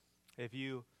If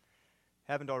you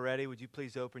haven't already, would you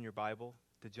please open your Bible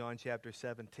to John chapter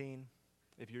 17?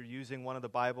 If you're using one of the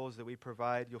Bibles that we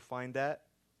provide, you'll find that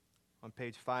on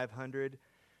page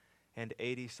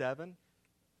 587.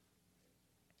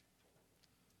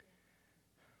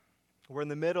 We're in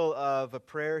the middle of a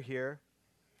prayer here.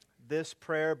 This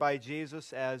prayer by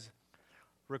Jesus, as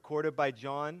recorded by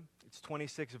John, it's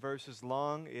 26 verses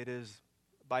long. It is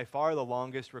by far the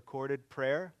longest recorded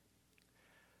prayer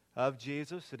of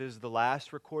Jesus. It is the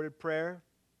last recorded prayer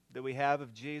that we have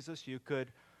of Jesus. You could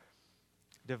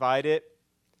divide it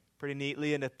pretty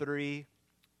neatly into three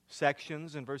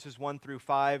sections. In verses 1 through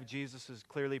 5, Jesus is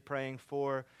clearly praying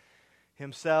for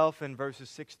himself. In verses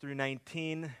 6 through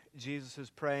 19, Jesus is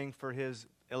praying for his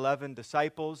 11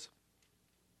 disciples.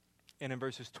 And in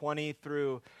verses 20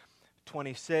 through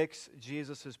 26,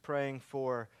 Jesus is praying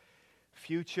for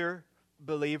future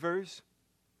believers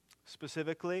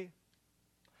specifically.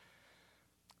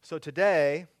 So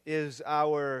today is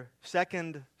our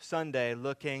second Sunday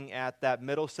looking at that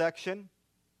middle section,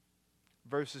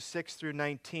 verses 6 through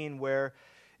 19, where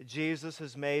Jesus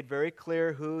has made very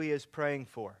clear who he is praying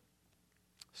for.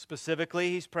 Specifically,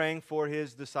 he's praying for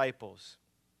his disciples,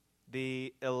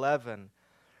 the 11.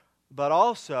 But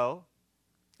also,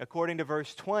 according to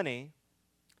verse 20,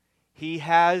 he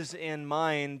has in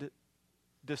mind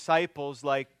disciples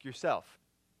like yourself.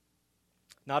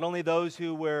 Not only those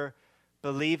who were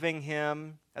believing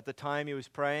him at the time he was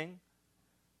praying,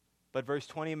 but verse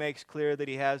 20 makes clear that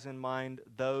he has in mind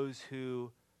those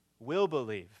who will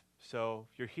believe. So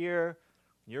if you're here,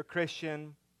 you're a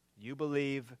Christian, you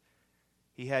believe,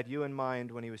 he had you in mind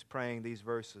when he was praying these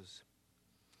verses.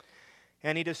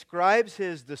 And he describes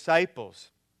his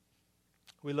disciples.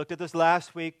 We looked at this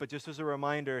last week, but just as a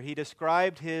reminder, he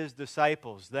described his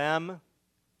disciples, them,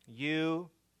 you,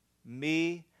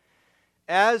 me,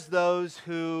 as those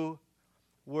who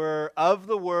were of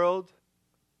the world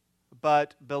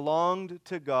but belonged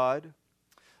to God.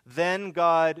 Then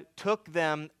God took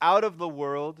them out of the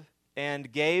world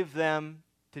and gave them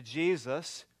to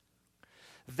Jesus.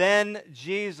 Then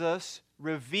Jesus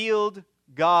revealed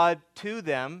God to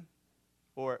them,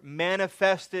 or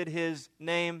manifested his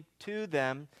name to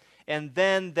them, and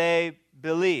then they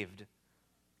believed.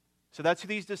 So that's who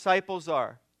these disciples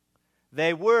are.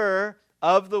 They were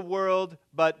of the world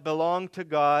but belonged to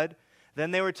God.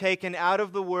 Then they were taken out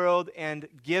of the world and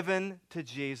given to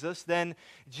Jesus. Then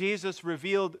Jesus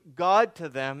revealed God to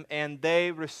them, and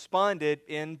they responded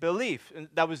in belief. And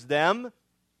that was them.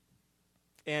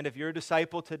 And if you're a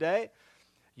disciple today,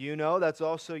 you know that's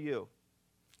also you.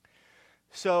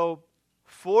 So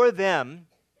for them,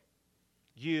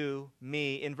 you,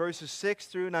 me, in verses 6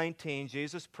 through 19,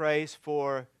 Jesus prays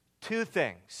for two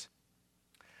things.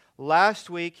 Last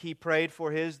week, he prayed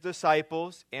for his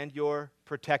disciples and your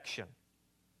protection.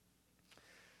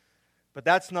 But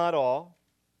that's not all.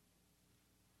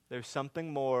 There's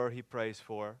something more he prays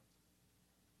for.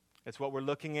 It's what we're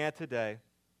looking at today.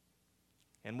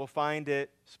 And we'll find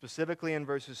it specifically in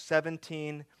verses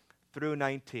 17 through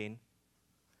 19.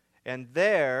 And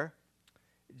there,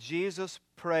 Jesus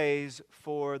prays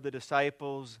for the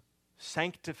disciples'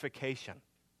 sanctification.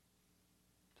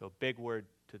 So, a big word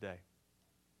today.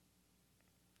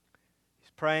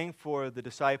 He's praying for the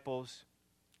disciples.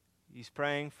 He's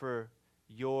praying for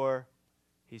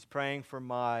He's praying for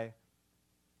my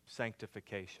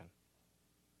sanctification.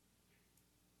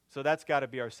 So that's got to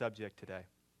be our subject today.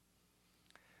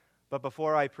 But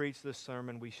before I preach this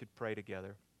sermon, we should pray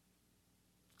together.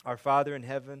 Our Father in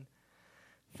heaven,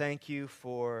 thank you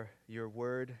for your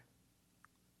word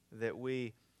that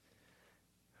we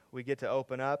get to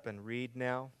open up and read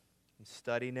now, and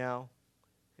study now,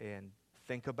 and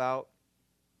think about,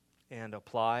 and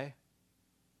apply.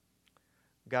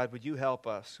 God, would you help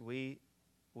us?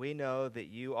 We know that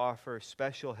you offer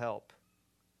special help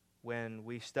when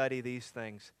we study these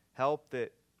things. Help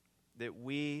that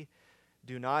we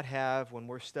do not have when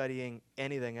we're studying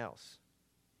anything else.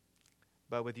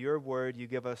 But with your word, you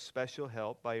give us special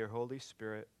help by your Holy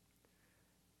Spirit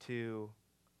to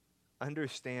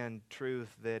understand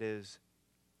truth that is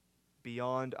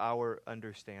beyond our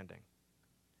understanding.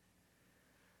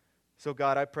 So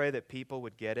God, I pray that people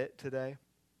would get it today.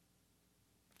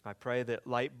 I pray that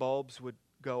light bulbs would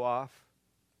go off,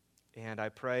 and I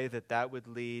pray that that would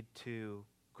lead to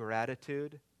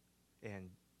gratitude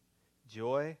and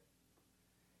joy,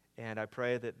 and I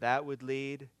pray that that would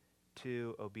lead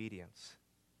to obedience.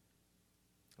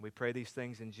 And we pray these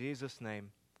things in Jesus' name.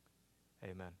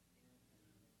 Amen.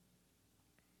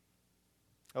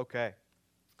 Okay.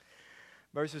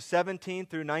 Verses 17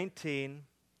 through 19,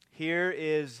 here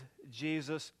is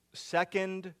Jesus'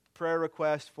 second prayer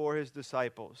request for his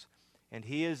disciples. and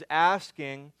he is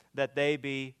asking that they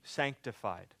be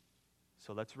sanctified.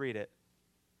 So let's read it.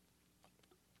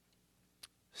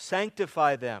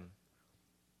 Sanctify them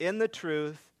in the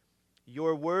truth.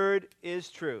 Your word is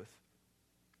truth.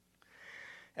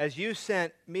 As you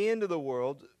sent me into the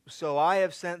world, so I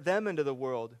have sent them into the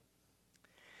world.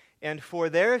 And for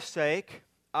their sake,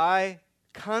 I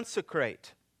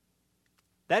consecrate.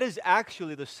 That is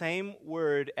actually the same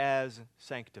word as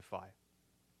sanctify.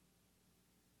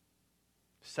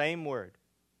 Same word.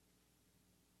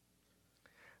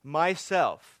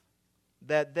 Myself,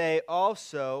 that they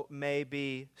also may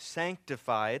be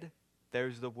sanctified.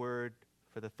 There's the word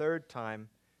for the third time,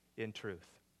 in truth.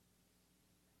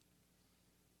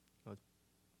 Well,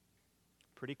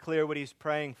 pretty clear what he's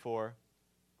praying for,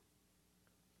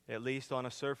 at least on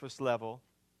a surface level.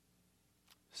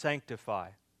 Sanctify.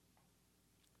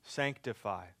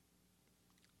 Sanctify.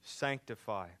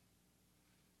 Sanctify.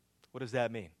 What does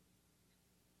that mean?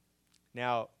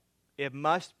 Now, it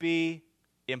must be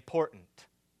important.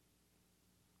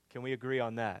 Can we agree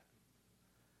on that?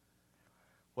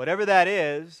 Whatever that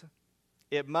is,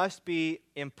 it must be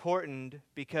important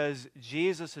because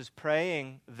Jesus is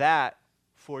praying that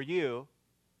for you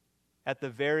at the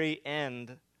very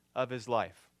end of his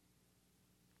life.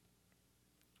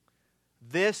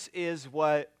 This is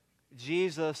what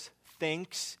Jesus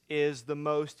thinks is the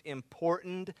most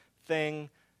important thing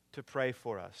to pray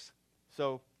for us.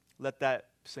 So let that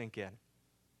sink in.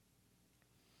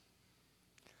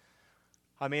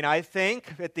 I mean, I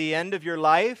think at the end of your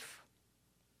life,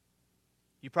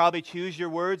 you probably choose your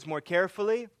words more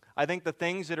carefully. I think the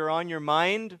things that are on your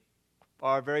mind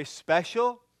are very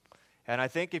special. And I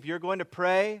think if you're going to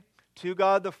pray to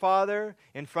God the Father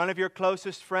in front of your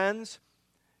closest friends,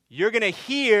 you're going to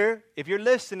hear, if you're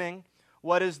listening,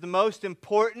 what is the most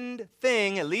important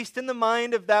thing, at least in the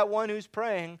mind of that one who's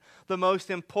praying, the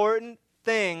most important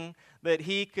thing that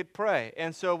he could pray.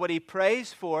 And so what he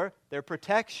prays for, their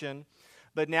protection,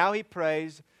 but now he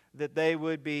prays that they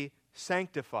would be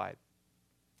sanctified.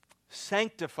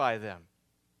 Sanctify them.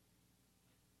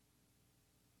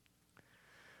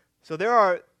 So there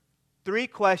are 3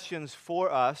 questions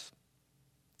for us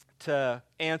to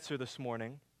answer this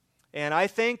morning. And I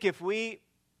think if we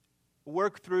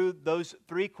work through those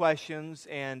 3 questions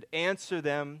and answer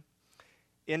them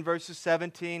in verses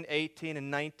 17, 18,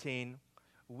 and 19,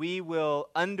 we will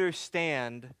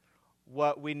understand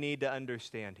what we need to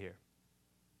understand here.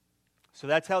 So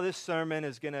that's how this sermon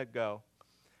is going to go.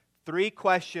 3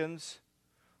 questions,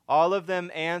 all of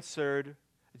them answered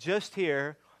just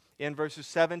here in verses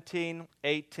 17,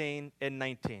 18, and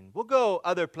 19. We'll go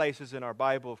other places in our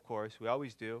Bible, of course. We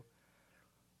always do.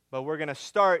 But we're going to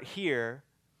start here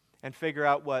and figure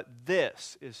out what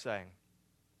this is saying.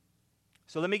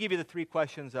 So let me give you the 3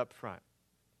 questions up front.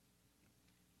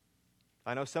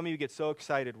 I know some of you get so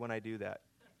excited when I do that.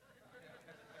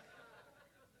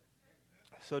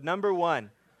 So number 1,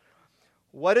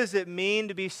 what does it mean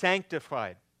to be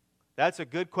sanctified? That's a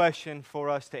good question for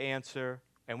us to answer,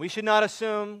 and we should not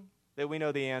assume that we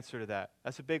know the answer to that.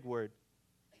 That's a big word.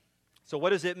 So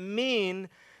what does it mean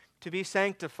to be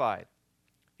sanctified?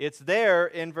 It's there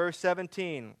in verse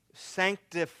 17.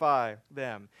 Sanctify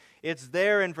them. It's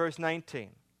there in verse 19.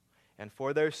 And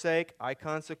for their sake I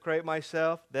consecrate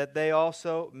myself, that they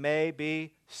also may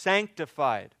be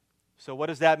sanctified. So what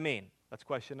does that mean? That's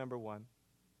question number 1.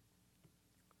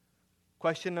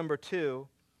 Question number 2,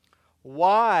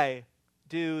 why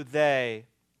do they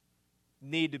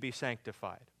need to be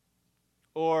sanctified?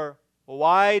 Or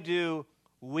why do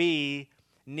we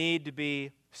need to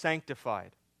be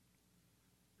sanctified?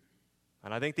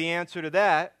 And I think the answer to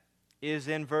that is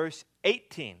in verse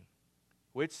 18,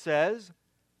 which says,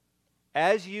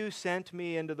 as you sent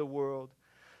me into the world,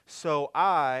 so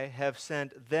I have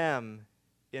sent them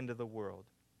into the world.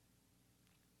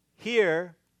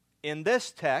 Here, in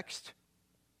this text,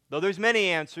 though there's many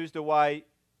answers to why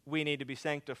we need to be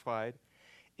sanctified,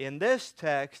 in this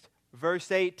text,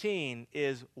 verse 18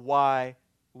 is why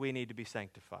we need to be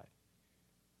sanctified.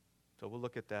 So we'll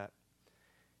look at that.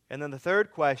 And then the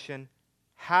third question,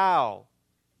 how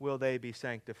will they be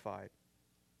sanctified?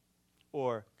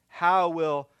 Or how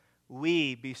will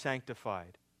we be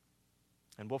sanctified?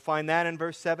 And we'll find that in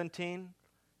verse 17.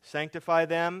 Sanctify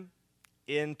them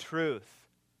in truth.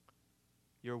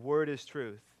 Your word is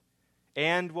truth.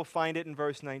 And we'll find it in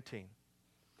verse 19.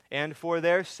 And for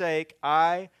their sake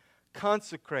I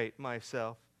consecrate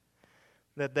myself,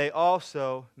 that they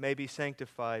also may be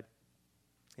sanctified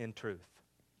in truth.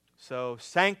 So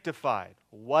sanctified.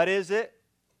 What is it?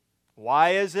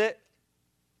 Why is it?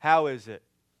 How is it?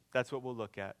 That's what we'll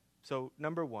look at. So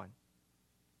number 1.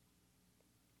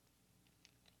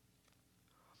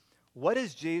 What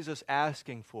is Jesus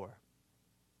asking for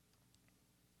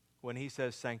when he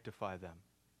says sanctify them?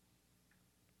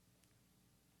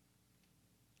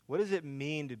 What does it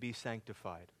mean to be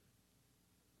sanctified?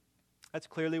 That's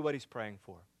clearly what he's praying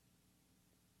for.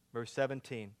 Verse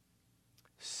 17,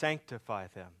 sanctify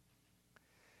them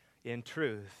in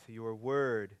truth. Your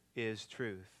word is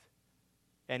truth.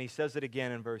 And he says it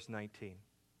again in verse 19.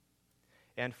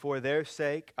 And for their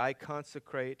sake I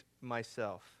consecrate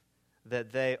myself,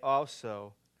 that they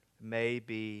also may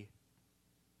be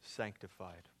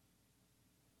sanctified.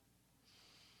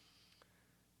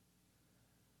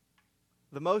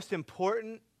 The most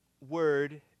important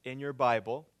word in your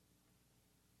Bible,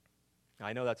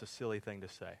 I know that's a silly thing to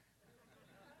say,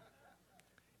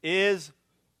 is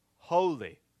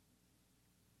holy.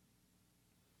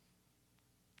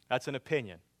 That's an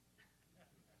opinion.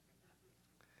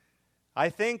 I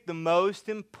think the most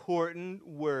important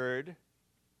word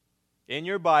in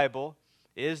your Bible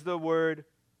is the word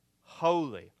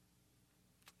holy.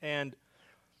 And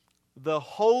the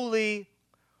holy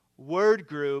word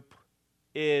group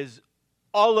is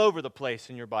all over the place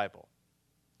in your Bible.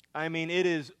 I mean, it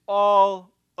is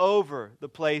all over the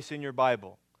place in your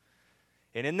Bible.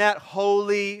 And in that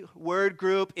holy word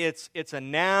group, it's a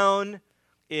noun,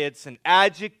 it's an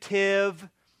adjective,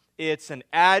 it's an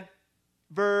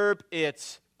adverb,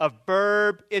 it's a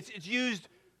verb. It's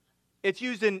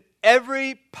used in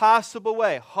every possible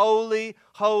way. Holy,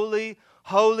 holy,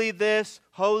 holy this,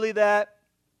 holy that,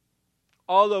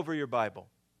 all over your Bible.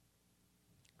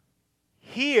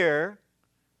 Here,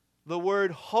 the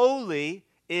word holy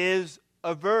is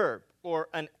a verb or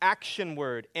an action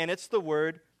word, and it's the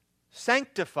word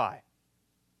sanctify.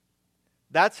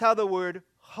 That's how the word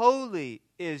holy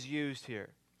is used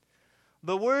here.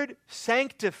 The word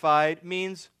sanctified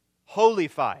means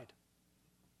holified.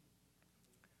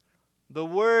 The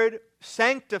word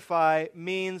sanctify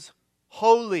means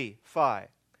holify.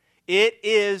 It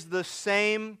is the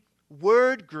same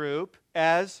word group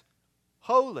as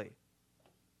holy.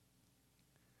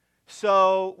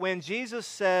 So when Jesus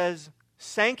says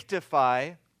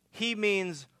sanctify, he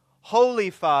means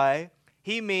holify.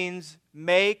 He means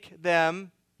make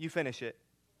them, you finish it,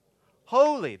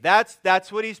 holy.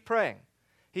 That's what he's praying.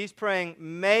 He's praying,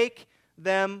 make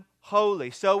them holy.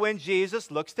 So when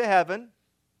Jesus looks to heaven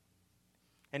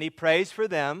and he prays for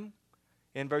them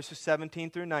in verses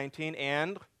 17 through 19,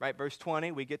 and, right, verse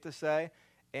 20, we get to say,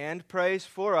 and prays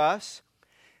for us.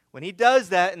 When he does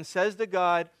that and says to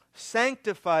God,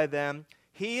 sanctify them,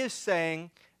 he is saying,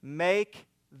 make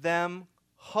them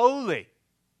holy.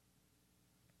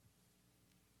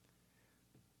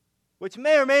 Which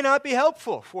may or may not be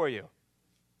helpful for you.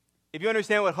 If you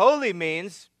understand what holy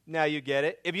means, now you get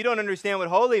it. If you don't understand what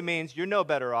holy means, you're no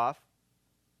better off.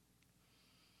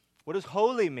 What does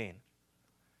holy mean?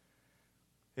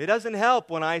 It doesn't help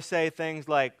when I say things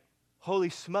like, holy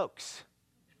smokes.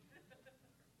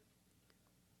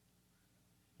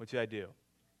 What should I do?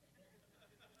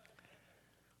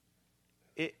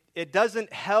 It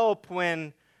doesn't help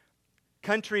when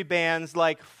country bands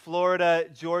like Florida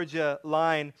Georgia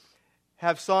Line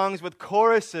have songs with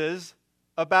choruses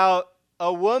about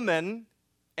a woman,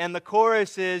 and the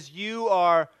chorus is, you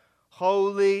are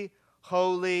holy,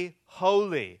 holy,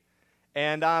 holy,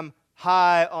 and I'm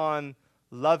high on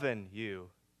loving you.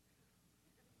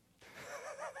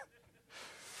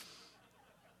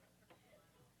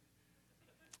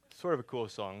 Sort of a cool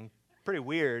song, pretty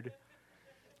weird,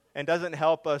 and doesn't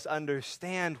help us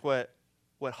understand what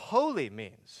holy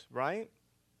means, right?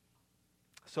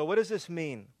 So what does this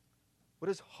mean? What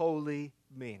does holy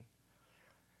mean?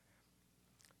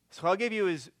 So I'll give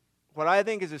you what I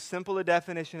think is as simple a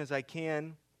definition as I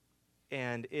can,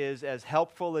 and is as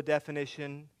helpful a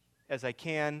definition as I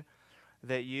can,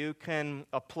 that you can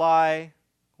apply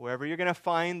wherever you're going to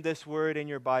find this word in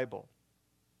your Bible.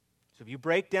 So if you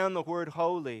break down the word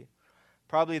holy,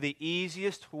 probably the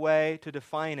easiest way to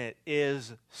define it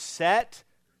is set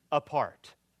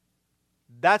apart.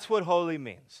 That's what holy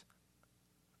means.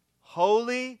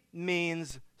 Holy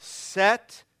means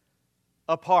set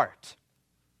apart.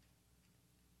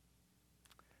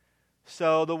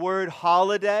 So the word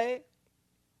holiday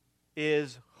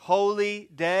is holy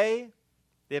day.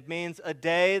 It means a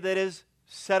day that is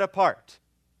set apart.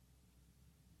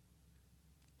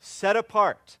 Set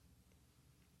apart.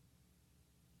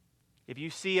 If you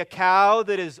see a cow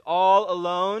that is all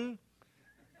alone,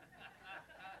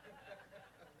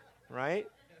 right?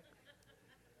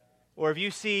 Or if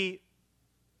you see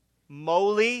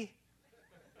moly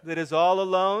that is all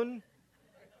alone,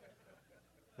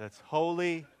 that's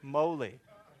holy moly.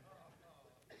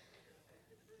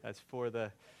 That's for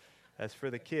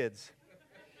the kids.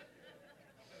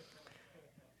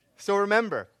 So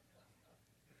remember,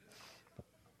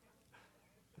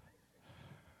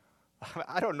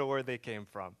 I don't know where they came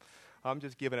from. I'm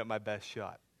just giving it my best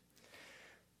shot.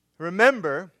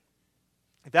 Remember,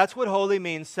 that's what holy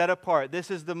means, set apart.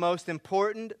 This is the most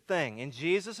important thing. In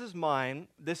Jesus' mind,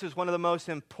 this is one of the most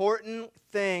important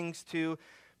things to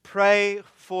pray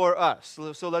for us.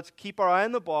 So let's keep our eye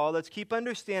on the ball. Let's keep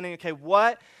understanding, okay,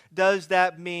 what does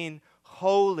that mean,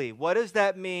 holy? What does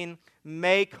that mean,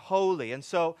 make holy? And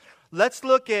so let's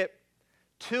look at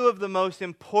two of the most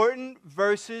important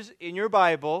verses in your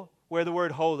Bible where the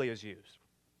word holy is used.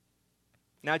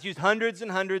 Now, it's used hundreds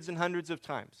and hundreds and hundreds of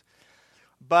times.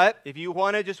 But if you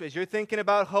want to just, as you're thinking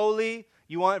about holy,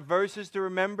 you want verses to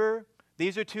remember,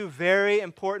 these are two very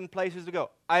important places to go.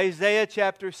 Isaiah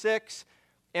chapter 6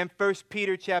 and 1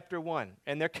 Peter chapter 1.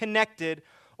 And they're connected,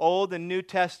 Old and New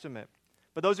Testament.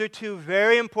 But those are two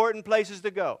very important places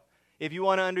to go if you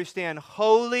want to understand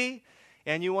holy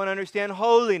and you want to understand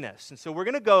holiness. And so we're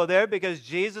going to go there because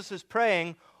Jesus is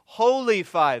praying,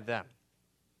 holify them.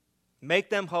 Make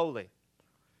them holy.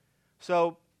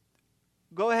 So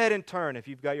go ahead and turn, if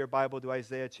you've got your Bible, to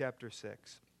Isaiah chapter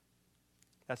 6.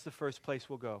 That's the first place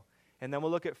we'll go. And then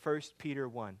we'll look at 1 Peter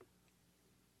 1.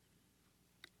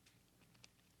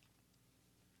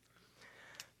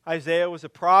 Isaiah was a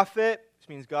prophet, which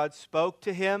means God spoke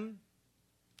to him,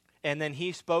 and then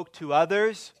he spoke to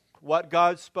others what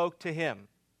God spoke to him.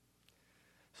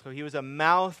 So he was a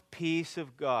mouthpiece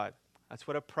of God. That's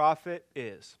what a prophet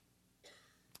is.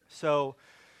 So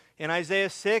in Isaiah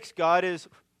 6, God is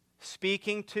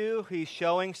speaking to, he's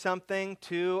showing something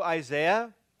to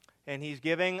Isaiah, and he's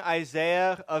giving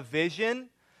Isaiah a vision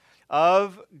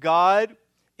of God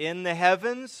in the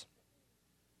heavens.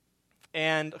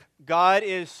 And God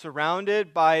is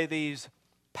surrounded by these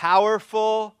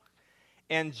powerful,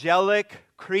 angelic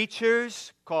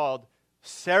creatures called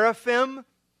seraphim,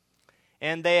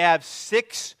 and they have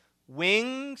 6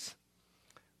 wings,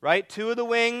 right? 2 of the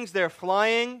wings, they're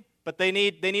flying, but they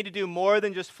need to do more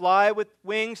than just fly with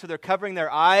wings, so they're covering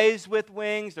their eyes with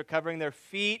wings, they're covering their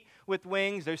feet with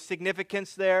wings. There's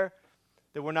significance there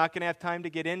that we're not going to have time to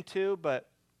get into, but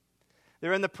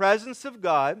they're in the presence of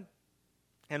God,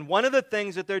 and one of the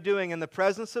things that they're doing in the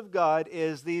presence of God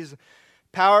is these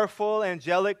powerful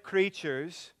angelic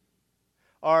creatures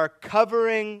are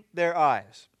covering their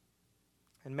eyes.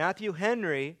 And Matthew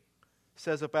Henry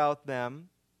says about them,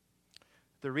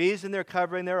 the reason they're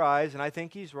covering their eyes, and I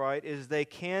think he's right, is they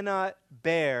cannot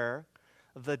bear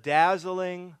the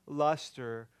dazzling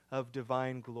luster of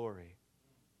divine glory.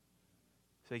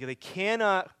 So they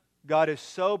cannot, God is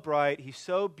so bright, he's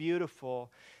so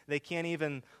beautiful, they can't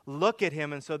even look at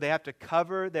him, and so they have to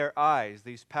cover their eyes,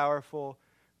 these powerful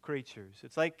creatures.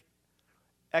 It's like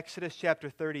Exodus chapter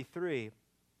 33,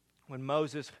 when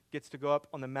Moses gets to go up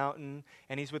on the mountain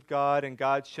and he's with God and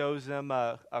God shows him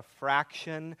a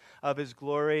fraction of his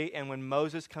glory. And when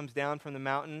Moses comes down from the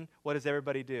mountain, what does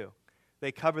everybody do?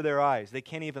 They cover their eyes. They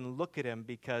can't even look at him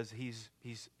because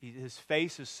his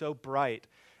face is so bright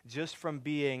just from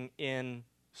being in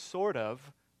sort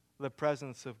of the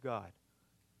presence of God.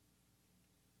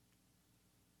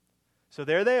 So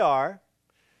there they are,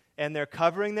 and they're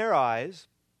covering their eyes,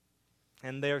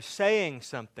 and they're saying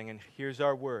something, and here's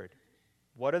our word.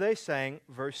 What are they saying?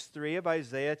 Verse 3 of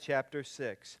Isaiah chapter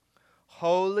 6.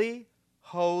 Holy,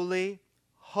 holy,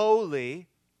 holy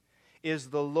is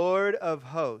the Lord of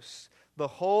hosts. The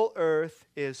whole earth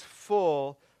is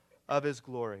full of his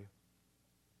glory.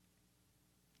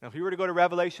 Now, if you were to go to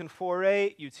Revelation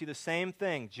 4:8, you'd see the same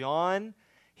thing. John,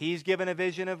 he's given a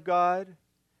vision of God.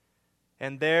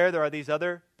 And there are these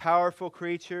other powerful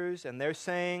creatures, and they're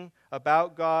saying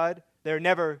about God. They're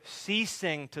never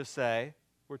ceasing to say,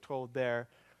 we're told there,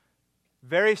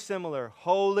 very similar.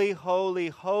 Holy, holy,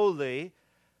 holy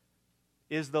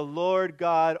is the Lord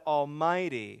God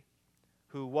Almighty,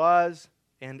 who was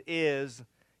and is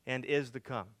to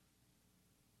come.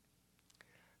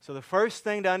 So the first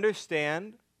thing to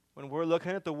understand when we're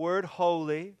looking at the word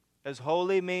holy, as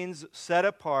holy means set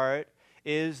apart,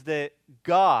 is that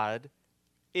God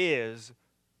is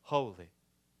holy.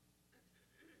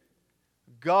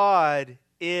 God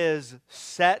is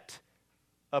set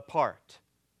apart.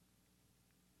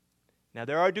 Now,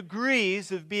 there are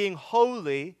degrees of being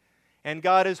holy, and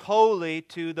God is holy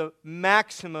to the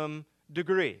maximum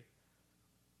degree.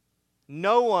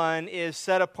 No one is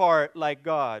set apart like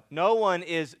God. No one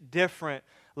is different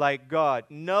like God.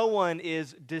 No one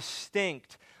is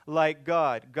distinct like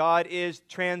God. God is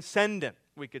transcendent,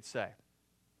 we could say.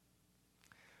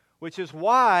 Which is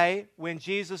why when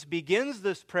Jesus begins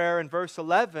this prayer in verse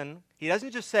 11, he doesn't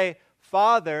just say,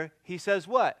 Father, he says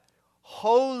what?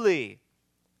 Holy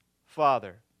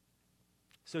Father.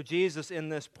 So Jesus in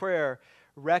this prayer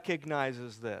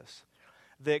recognizes this,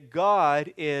 that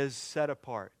God is set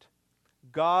apart.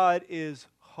 God is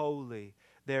holy.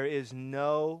 There is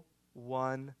no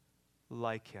one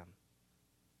like him.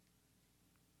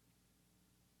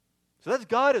 So that's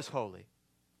God is holy.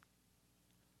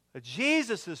 But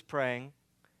Jesus is praying,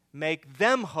 make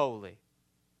them holy.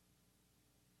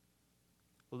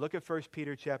 Well, look at 1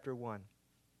 Peter chapter 1.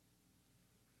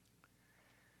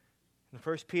 In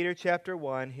 1 Peter chapter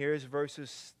 1, here's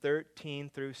verses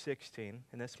 13 through 16.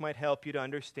 And this might help you to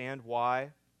understand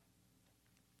why.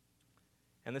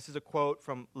 And this is a quote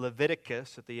from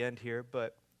Leviticus at the end here,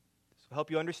 but this will help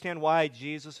you understand why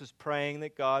Jesus is praying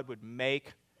that God would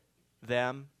make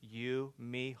them, you,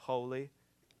 me, holy.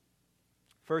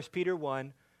 1 Peter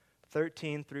 1,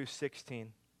 13 through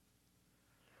 16.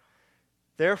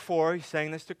 Therefore, he's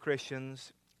saying this to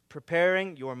Christians,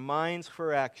 preparing your minds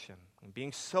for action and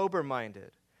being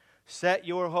sober-minded. Set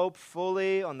your hope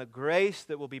fully on the grace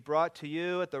that will be brought to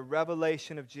you at the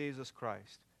revelation of Jesus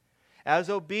Christ. As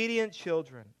obedient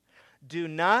children, do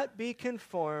not be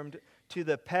conformed to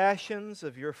the passions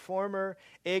of your former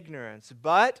ignorance,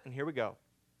 but, and here we go,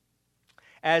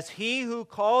 as he who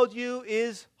called you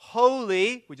is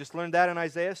holy, we just learned that in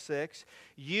Isaiah 6,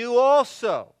 you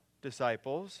also,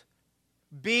 disciples,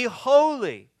 be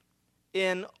holy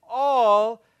in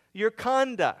all your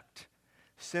conduct.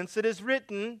 Since it is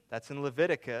written, that's in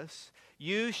Leviticus,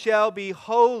 you shall be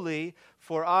holy,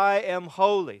 for I am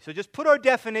holy. So just put our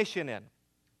definition in.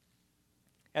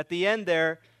 At the end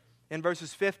there, in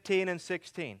verses 15 and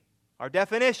 16. Our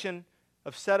definition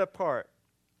of set apart.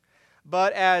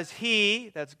 But as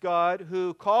he, that's God,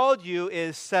 who called you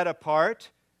is set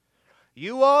apart,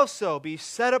 you also be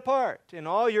set apart in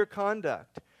all your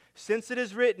conduct. Since it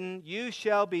is written, you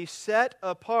shall be set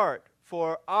apart,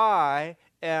 for I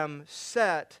am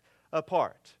set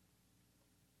apart.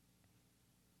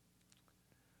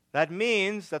 That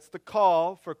means, that's the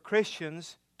call for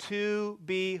Christians to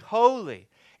be holy.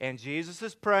 And Jesus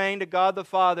is praying to God the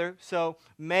Father, so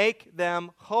make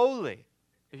them holy.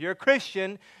 If you're a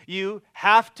Christian, you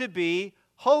have to be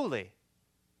holy.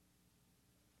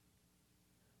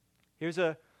 Here's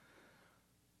a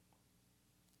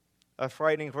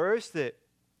frightening verse that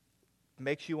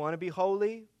makes you want to be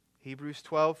holy. Hebrews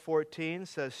 12:14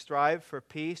 says, strive for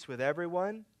peace with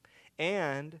everyone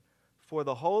and for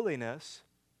the holiness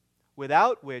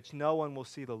without which no one will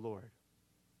see the Lord.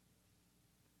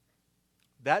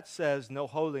 That says no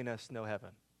holiness, no heaven.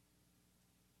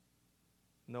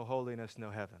 No holiness, no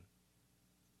heaven.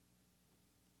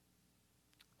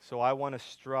 So I want to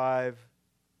strive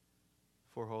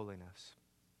for holiness.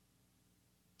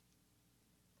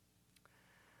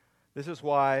 This is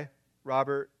why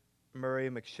Robert Murray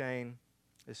McCheyne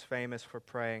is famous for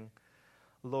praying,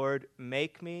 Lord,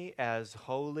 make me as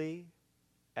holy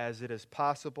as it is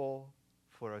possible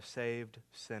for a saved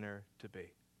sinner to be.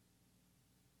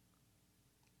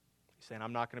 He's saying,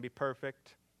 I'm not going to be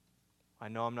perfect. I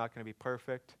know I'm not going to be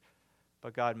perfect,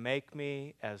 but God, make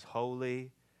me as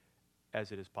holy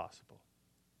as it is possible.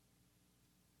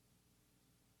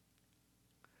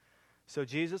 So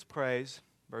Jesus prays,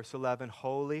 verse 11,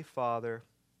 Holy Father.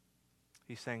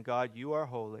 He's saying, God, you are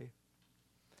holy.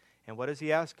 And what does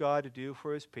he ask God to do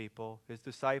for his people, his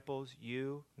disciples,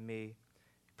 you, me?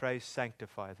 He prays,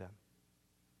 sanctify them.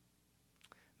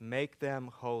 Make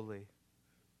them holy.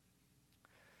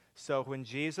 So when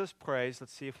Jesus prays,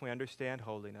 let's see if we understand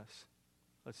holiness.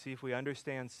 Let's see if we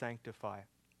understand sanctify.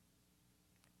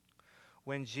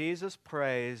 When Jesus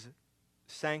prays,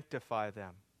 sanctify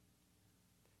them,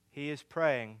 he is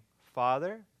praying,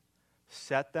 Father,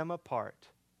 set them apart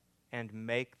and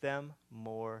make them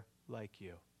more like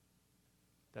you.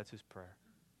 That's his prayer.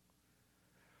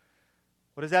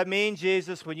 What does that mean,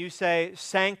 Jesus, when you say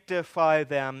sanctify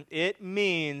them? It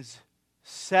means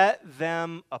set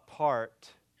them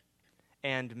apart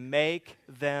and make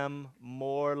them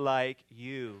more like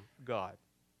you, God.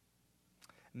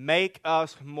 Make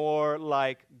us more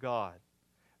like God.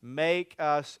 Make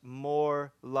us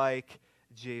more like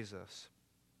Jesus.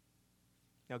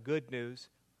 Now, good news.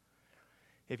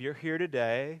 If you're here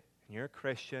today and you're a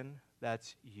Christian,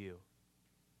 that's you.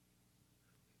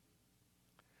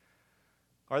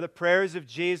 Are the prayers of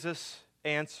Jesus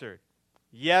answered?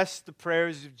 Yes, the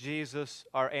prayers of Jesus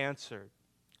are answered.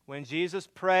 When Jesus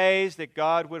prays that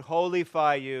God would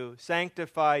holify you,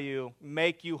 sanctify you,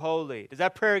 make you holy, does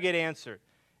that prayer get answered?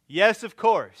 Yes, of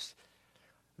course.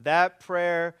 That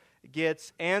prayer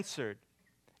gets answered.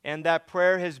 And that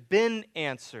prayer has been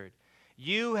answered.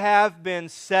 You have been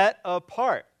set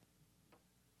apart.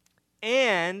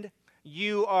 And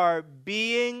you are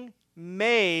being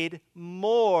made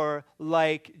more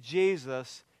like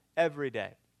Jesus every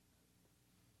day.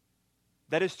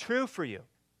 That is true for you.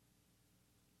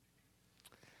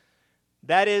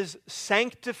 That is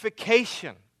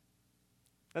sanctification.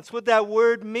 That's what that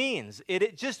word means.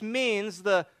 It just means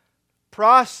the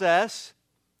process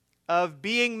of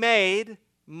being made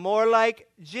more like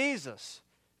Jesus,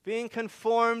 being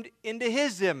conformed into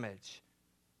His image,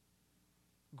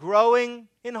 growing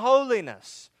in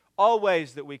holiness. All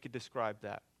ways that we could describe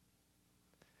that.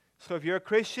 So if you're a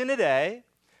Christian today,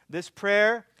 this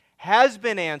prayer has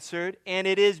been answered and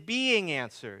it is being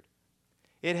answered.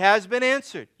 It has been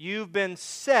answered. You've been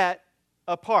set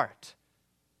apart.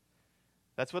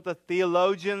 That's what the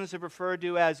theologians have referred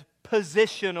to as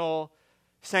positional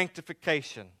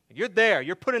sanctification. You're there.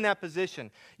 You're put in that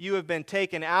position. You have been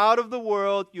taken out of the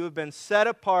world. You have been set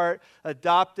apart,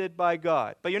 adopted by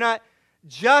God. But you're not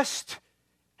just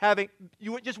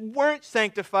you just weren't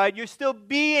sanctified. You're still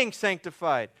being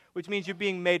sanctified, which means you're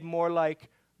being made more like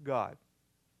God.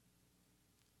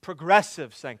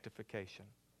 Progressive sanctification.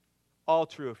 All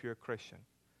true if you're a Christian.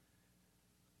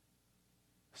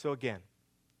 So again,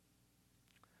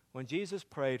 when Jesus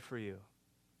prayed for you,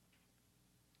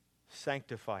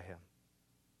 sanctify him.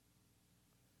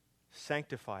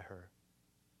 Sanctify her.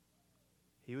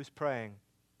 He was praying,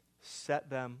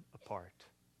 set them apart.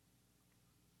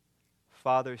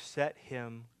 Father, set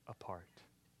him apart.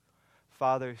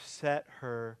 Father, set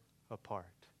her apart.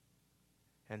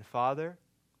 And Father,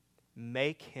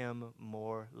 make him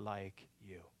more like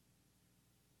you.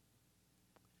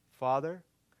 Father,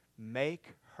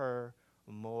 make her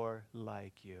more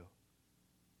like you.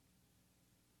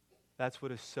 That's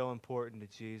what is so important to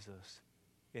Jesus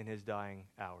in his dying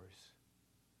hours.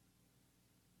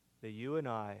 That you and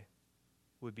I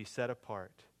would be set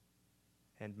apart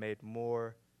and made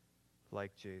more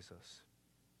like Jesus.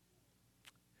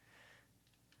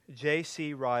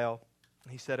 J.C. Ryle,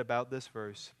 he said about this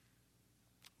verse,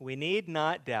 we need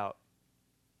not doubt.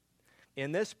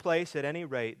 In this place, at any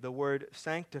rate, the word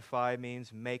sanctify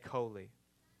means make holy.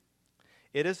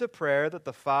 It is a prayer that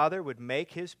the Father would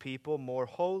make his people more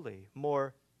holy,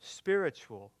 more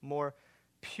spiritual, more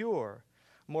pure,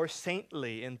 more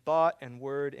saintly in thought and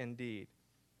word and deed,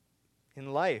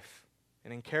 in life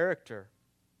and in character.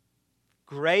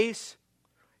 Grace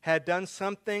had done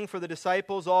something for the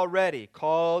disciples already,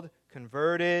 called,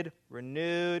 converted,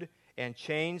 renewed, and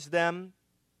changed them.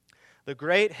 The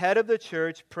great head of the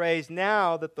church prays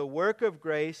now that the work of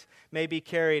grace may be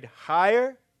carried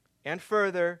higher and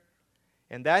further,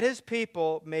 and that his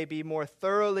people may be more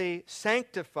thoroughly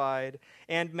sanctified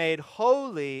and made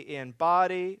holy in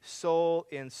body, soul,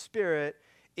 and spirit,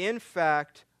 in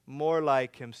fact, more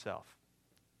like himself.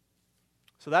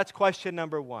 So that's question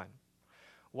number one.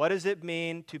 What does it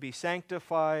mean to be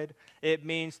sanctified? It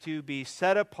means to be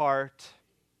set apart,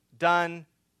 done,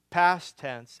 past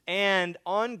tense, and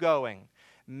ongoing,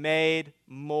 made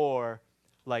more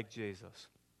like Jesus.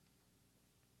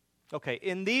 Okay,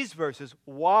 in these verses,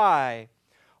 why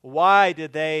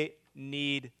did they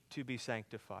need to be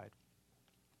sanctified?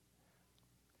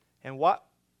 And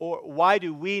why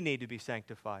do we need to be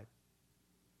sanctified?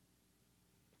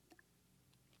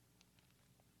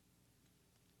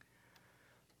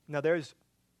 Now, there's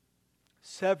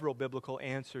several biblical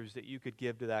answers that you could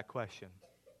give to that question.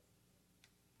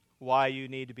 Why you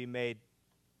need to be made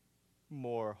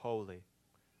more holy.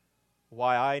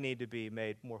 Why I need to be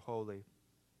made more holy.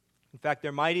 In fact,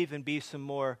 there might even be some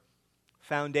more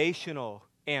foundational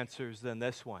answers than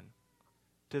this one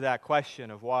to that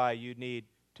question of why you need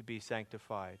to be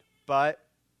sanctified. But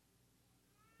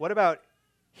what about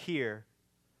here?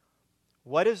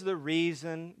 What is the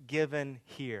reason given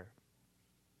here?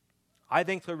 I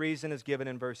think the reason is given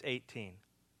in verse 18.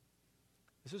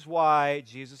 This is why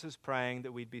Jesus is praying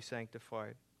that we'd be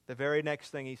sanctified. The very next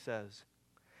thing he says,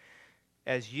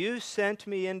 as you sent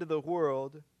me into the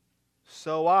world,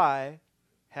 so I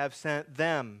have sent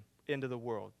them into the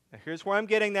world. Now here's where I'm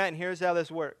getting that, and here's how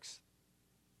this works.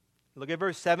 Look at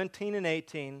verse 17 and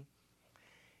 18.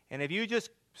 And if you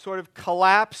just sort of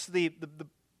collapse the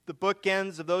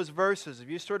bookends of those verses, if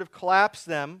you sort of collapse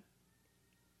them,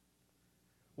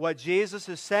 what Jesus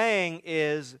is saying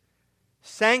is,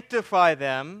 sanctify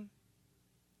them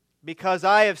because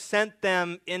I have sent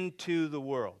them into the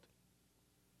world.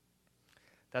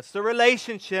 That's the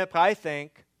relationship, I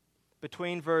think,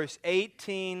 between verse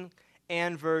 18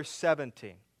 and verse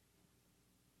 17.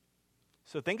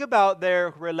 So think about their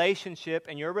relationship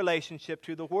and your relationship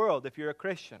to the world if you're a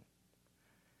Christian.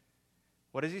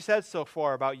 What has he said so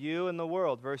far about you and the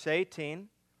world? Verse 18,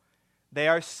 they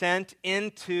are sent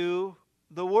into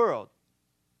the world.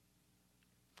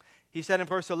 he said in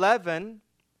verse 11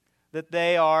 that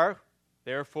they are,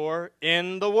 therefore,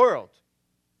 in the world.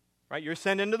 Right? You're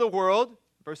sent into the world.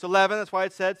 Verse 11, that's why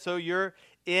it said, so you're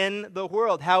in the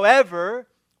world. However,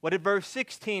 what did verse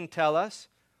 16 tell us?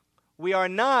 We are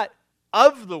not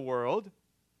of the world.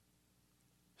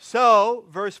 So,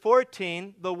 verse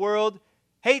 14, the world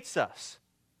hates us.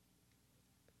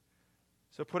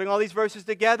 So putting all these verses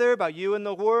together about you and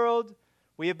the world,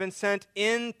 we have been sent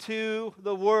into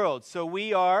the world. So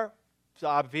we are, it's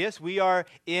obvious, we are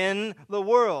in the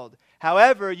world.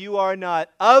 However, you are not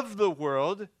of the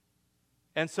world,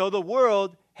 and so the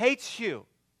world hates you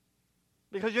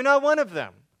because you're not one of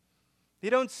them. You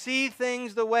don't see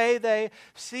things the way they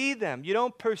see them. You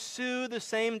don't pursue the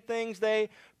same things they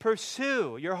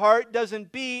pursue. Your heart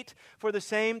doesn't beat for the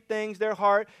same things their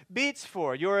heart beats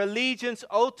for. Your allegiance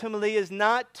ultimately is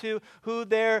not to who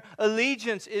their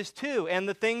allegiance is to. And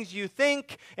the things you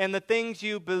think and the things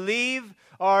you believe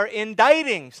are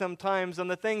indicting sometimes on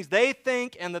the things they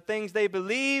think and the things they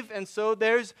believe. And so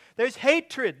there's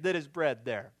hatred that is bred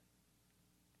there.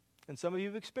 And some of you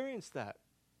have experienced that.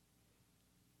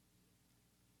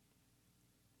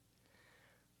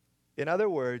 In other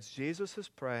words, Jesus is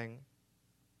praying,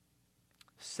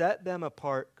 set them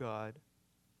apart, God.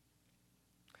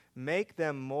 Make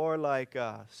them more like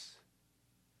us,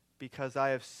 because I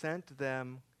have sent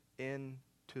them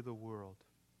into the world.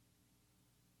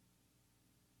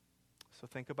 So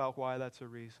think about why that's a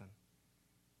reason.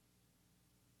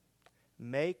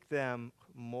 Make them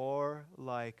more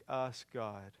like us,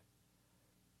 God,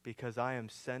 because I am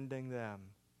sending them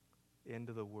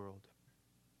into the world.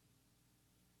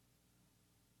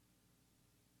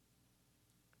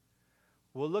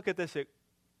 We'll look at this at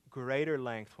greater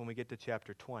length when we get to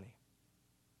chapter 20.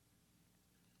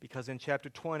 Because in chapter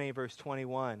 20, verse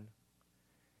 21,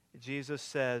 Jesus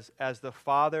says, as the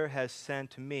Father has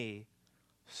sent me,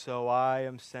 so I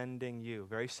am sending you.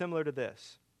 Very similar to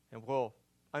this. And we'll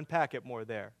unpack it more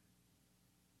there.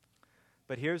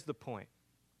 But here's the point.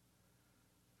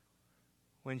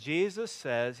 When Jesus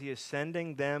says he is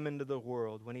sending them into the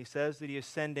world, when he says that he is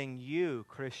sending you,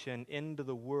 Christian, into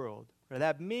the world,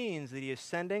 that means that he is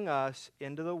sending us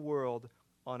into the world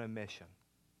on a mission.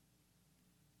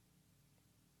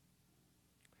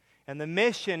 And the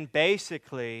mission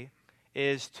basically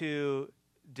is to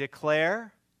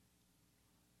declare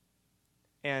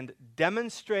and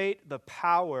demonstrate the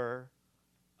power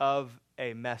of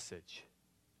a message.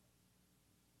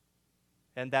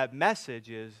 And that message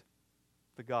is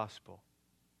the gospel.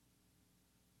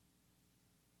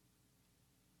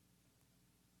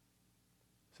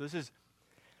 So this is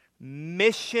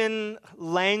mission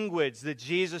language that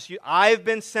Jesus used. I've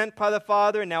been sent by the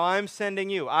Father, and now I'm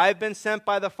sending you. I've been sent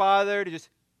by the Father to just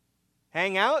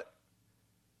hang out,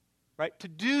 right? To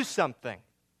do something.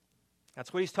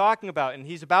 That's what he's talking about. And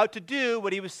he's about to do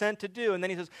what he was sent to do. And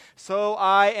then he says, so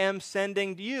I am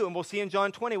sending you. And we'll see in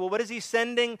John 20, well, what is he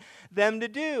sending them to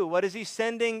do? What is he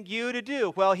sending you to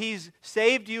do? Well, he's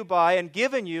saved you by and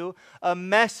given you a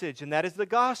message, and that is the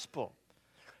gospel.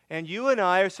 And you and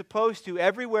I are supposed to,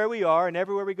 everywhere we are and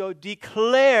everywhere we go,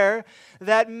 declare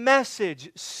that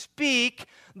message. Speak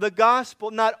the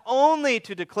gospel, not only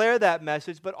to declare that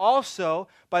message, but also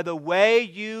by the way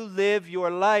you live your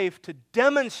life to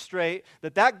demonstrate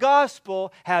that that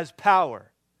gospel has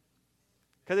power.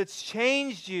 Because it's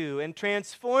changed you and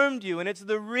transformed you, and it's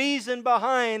the reason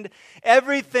behind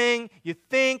everything you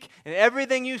think and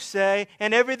everything you say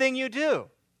and everything you do.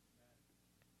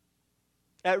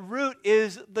 At root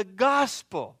is the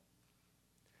gospel.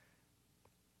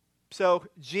 So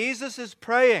Jesus is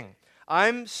praying,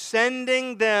 I'm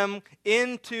sending them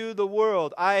into the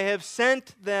world. I have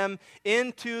sent them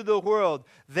into the world.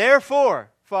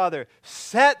 Therefore, Father,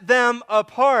 set them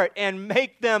apart and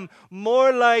make them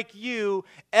more like you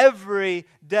every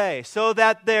day, so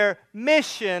that their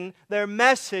mission, their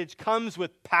message comes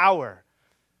with power.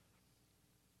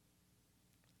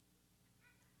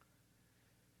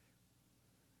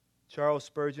 Charles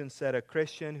Spurgeon said, a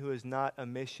Christian who is not a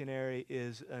missionary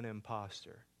is an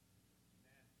imposter.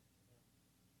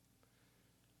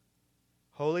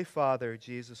 Holy Father,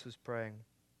 Jesus is praying,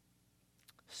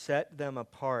 set them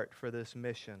apart for this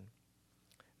mission.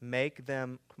 Make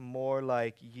them more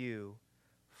like you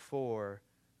for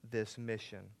this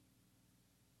mission.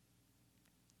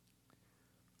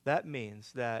 That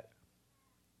means that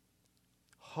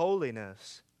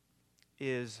holiness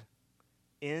is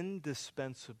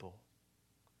indispensable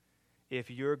if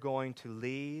you're going to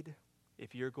lead,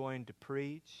 if you're going to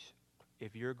preach,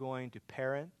 if you're going to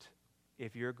parent,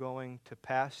 if you're going to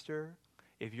pastor,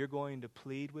 if you're going to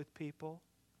plead with people.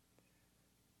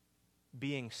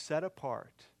 Being set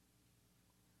apart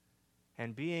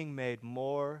And being made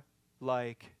more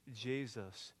like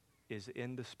Jesus is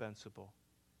indispensable.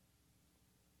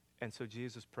 And so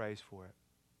Jesus prays for it.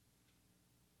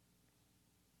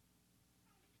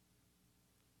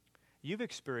 You've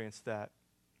experienced that.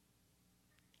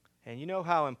 And you know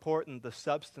how important the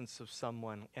substance of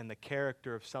someone and the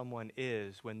character of someone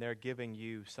is when they're giving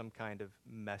you some kind of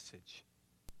message.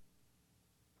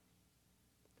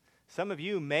 Some of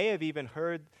you may have even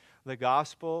heard the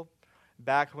gospel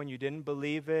back when you didn't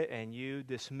believe it and you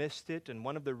dismissed it. And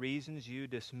one of the reasons you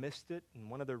dismissed it,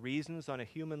 and one of the reasons on a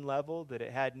human level that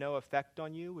it had no effect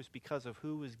on you, was because of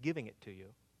who was giving it to you.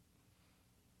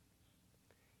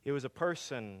 It was a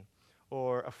person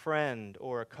or a friend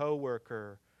or a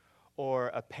coworker or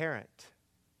a parent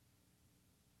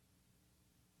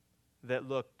that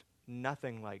looked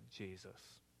nothing like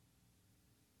Jesus.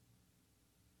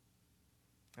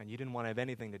 And you didn't want to have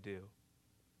anything to do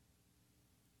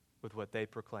with what they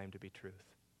proclaimed to be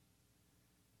truth.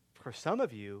 For some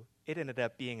of you, it ended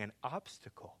up being an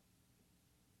obstacle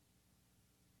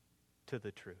to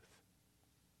the truth.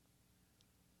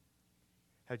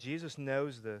 How Jesus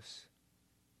knows this.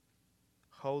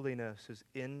 Holiness is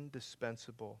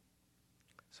indispensable.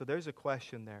 So there's a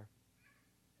question there.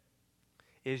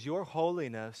 Is your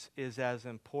holiness as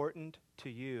important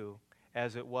to you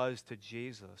as it was to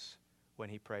Jesus when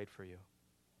he prayed for you?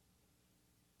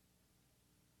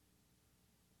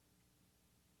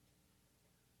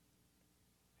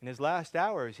 In his last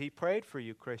hours, he prayed for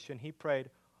you, Christian. He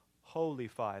prayed,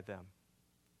 holify them.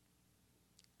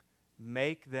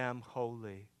 Make them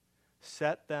holy.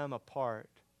 Set them apart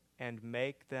and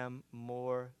make them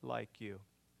more like you.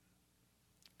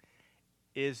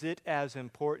 Is it as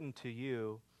important to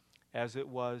you as it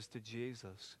was to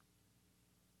Jesus?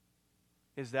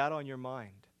 Is that on your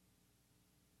mind?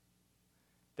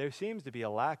 There seems to be a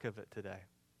lack of it today.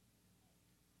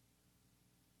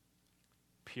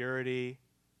 Purity,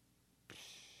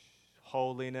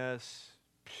 holiness,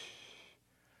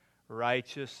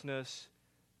 righteousness.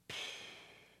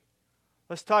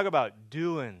 Let's talk about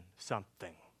doing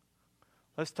something.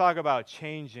 Let's talk about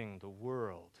changing the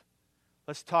world.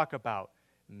 Let's talk about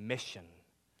mission.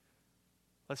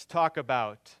 Let's talk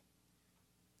about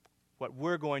what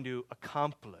we're going to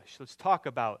accomplish. Let's talk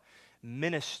about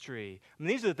ministry. I mean,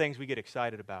 these are the things we get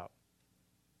excited about.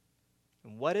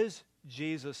 And what is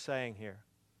Jesus saying here?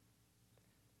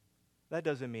 That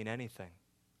doesn't mean anything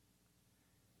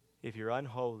if you're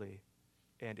unholy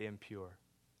and impure.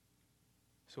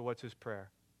 So what's his prayer?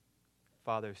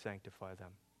 Father, sanctify them.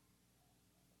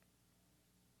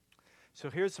 So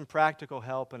here's some practical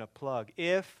help and a plug.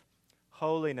 If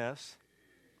holiness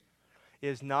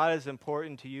is not as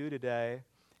important to you today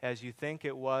as you think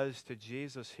it was to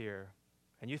Jesus here,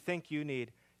 and you think you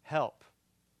need help,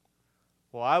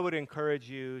 well, I would encourage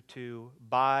you to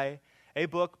buy a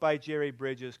book by Jerry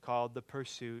Bridges called The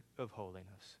Pursuit of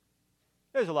Holiness.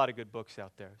 There's a lot of good books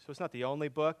out there. So it's not the only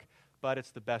book, but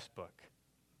it's the best book.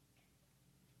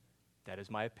 That is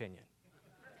my opinion.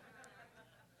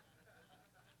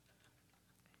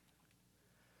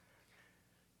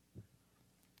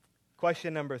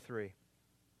 Question number 3.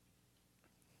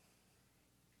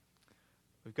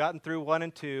 We've gotten through 1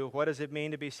 and 2. What does it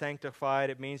mean to be sanctified?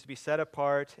 It means to be set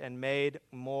apart and made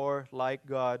more like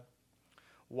God.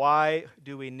 Why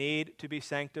do we need to be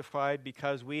sanctified?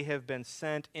 Because we have been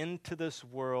sent into this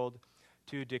world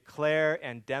to declare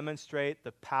and demonstrate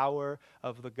the power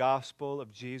of the gospel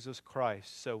of Jesus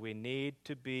Christ. So we need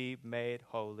to be made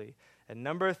holy. And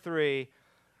number 3,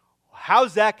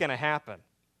 how's that going to happen?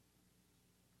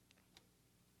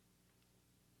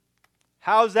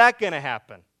 How's that going to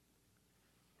happen?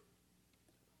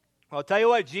 Well, I'll tell you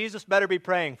what, Jesus better be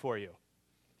praying for you.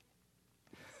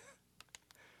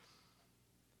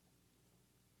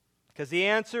 Because the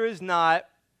answer is not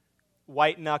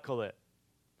white knuckle it.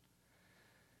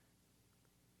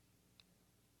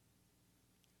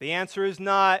 The answer is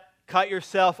not cut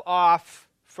yourself off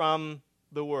from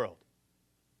the world.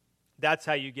 That's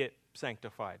how you get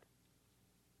sanctified.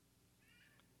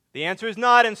 The answer is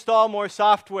not install more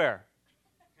software.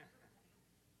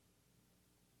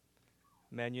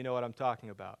 Man, you know what I'm talking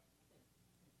about.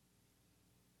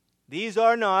 These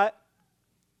are not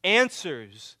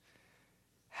answers.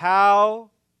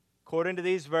 How, according to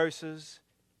these verses,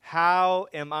 how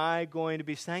am I going to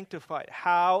be sanctified?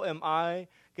 How am I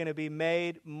going to be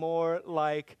made more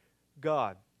like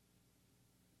God?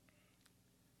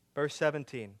 Verse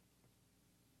 17.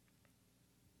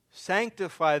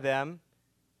 Sanctify them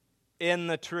in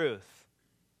the truth.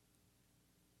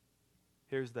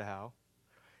 Here's the how.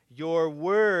 Your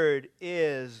word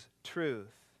is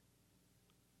truth.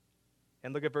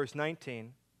 And look at verse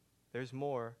 19. There's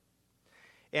more.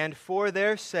 And for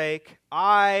their sake,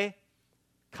 I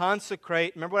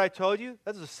consecrate. Remember what I told you?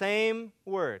 That's the same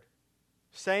word.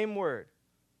 Same word.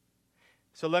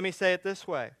 So let me say it this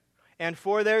way. And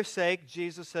for their sake,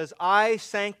 Jesus says, I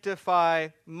sanctify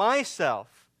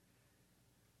myself,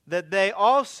 that they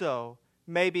also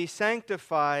may be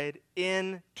sanctified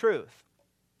in truth.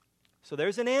 So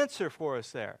there's an answer for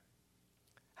us there.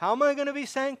 How am I going to be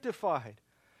sanctified?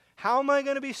 How am I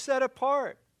going to be set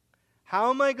apart? How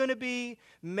am I going to be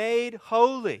made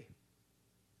holy?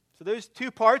 So there's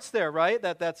two parts there, right?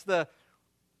 That's the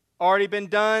already been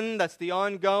done, that's the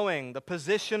ongoing, the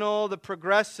positional, the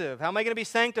progressive. How am I going to be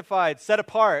sanctified, set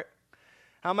apart?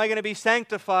 How am I going to be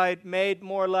sanctified, made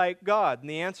more like God? And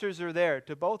the answers are there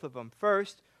to both of them.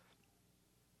 First,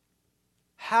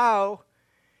 how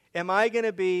am I going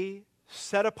to be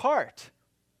set apart?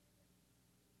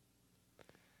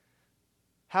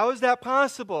 How is that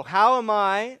possible? How am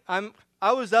I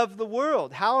was of the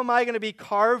world. How am I going to be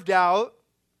carved out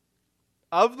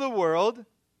of the world?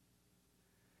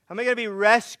 How am I going to be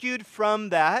rescued from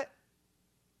that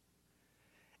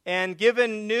and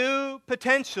given new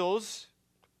potentials?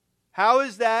 How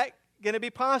is that going to be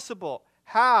possible?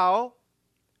 How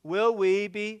will we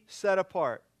be set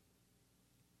apart?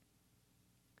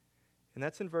 And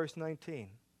that's in verse 19.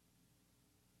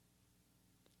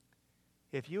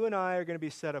 If you and I are going to be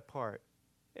set apart,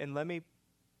 and let me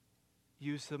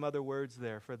use some other words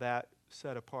there for that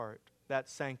set apart, that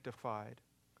sanctified.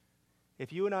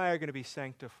 If you and I are going to be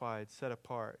sanctified, set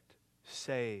apart,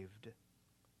 saved,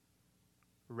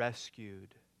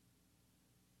 rescued,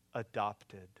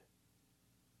 adopted,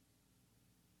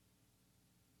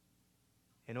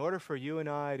 in order for you and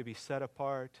I to be set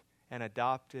apart and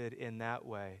adopted in that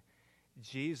way,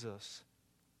 Jesus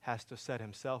has to set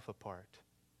himself apart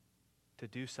to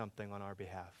do something on our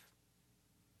behalf.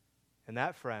 And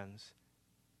that, friends,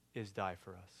 is die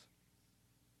for us.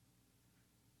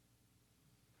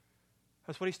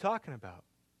 That's what he's talking about.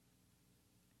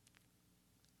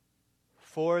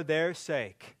 For their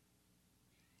sake,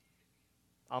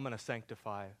 I'm going to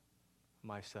sanctify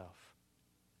myself.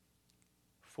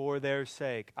 For their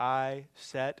sake, I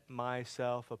set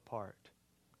myself apart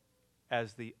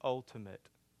as the ultimate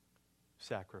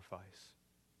sacrifice.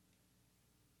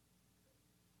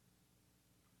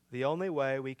 The only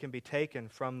way we can be taken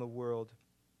from the world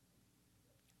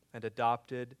and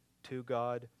adopted to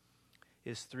God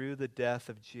is through the death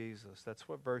of Jesus. That's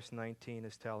what verse 19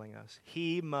 is telling us.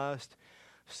 He must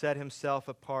set himself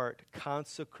apart,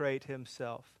 consecrate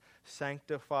himself,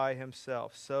 sanctify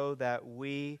himself, so that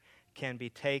we can be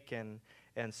taken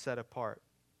and set apart.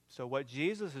 So what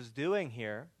Jesus is doing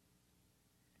here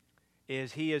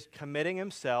is he is committing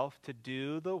himself to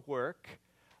do the work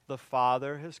the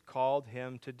Father has called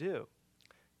him to do,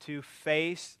 to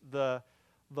face the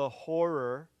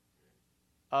horror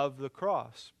of the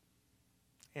cross.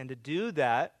 And to do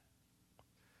that,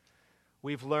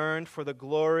 we've learned for the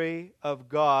glory of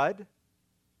God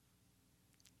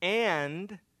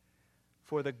and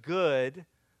for the good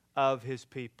of his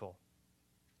people,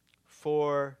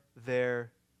 for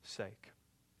their sake.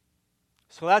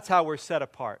 So that's how we're set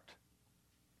apart.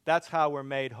 That's how we're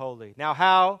made holy. Now,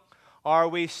 how are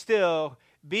we still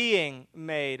being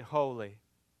made holy?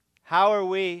 How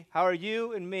are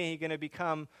you and me going to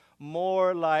become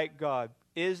more like God?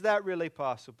 Is that really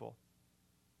possible?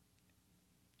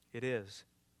 It is.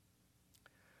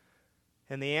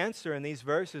 And the answer in these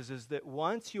verses is that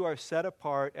once you are set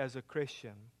apart as a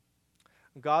Christian,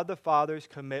 God the Father's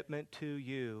commitment to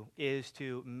you is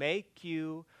to make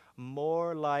you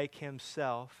more like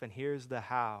himself. And here's the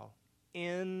how.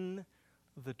 In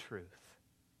the truth.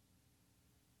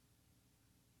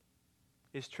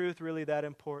 Is truth really that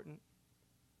important?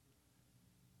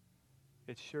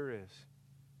 It sure is.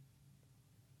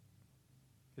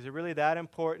 Is it really that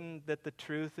important that the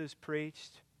truth is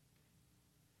preached?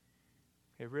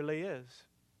 It really is.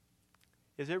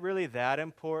 Is it really that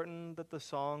important that the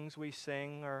songs we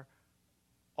sing are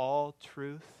all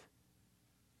truth?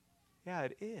 Yeah,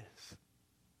 it is.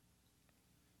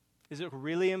 Is it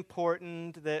really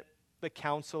important that the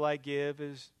counsel I give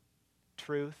is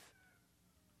truth?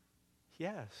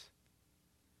 Yes.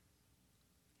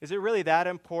 Is it really that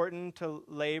important to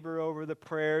labor over the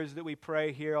prayers that we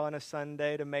pray here on a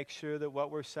Sunday to make sure that what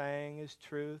we're saying is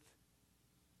truth?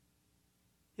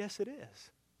 Yes, it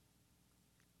is.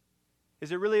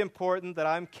 Is it really important that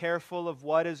I'm careful of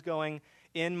what is going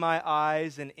in my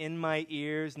eyes and in my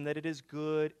ears and that it is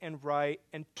good and right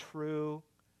and true?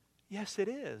 Yes, it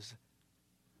is.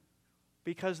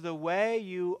 Because the way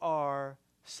you are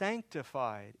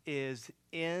sanctified is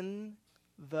in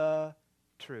the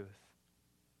truth.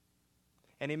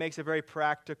 And he makes a very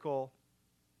practical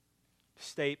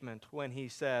statement when he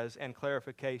says, and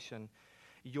clarification,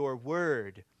 your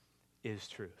word is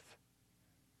truth.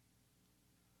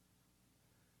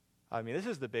 I mean, this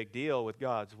is the big deal with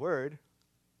God's word.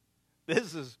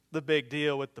 This is the big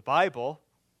deal with the Bible.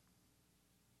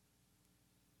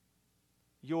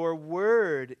 Your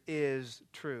word is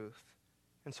truth.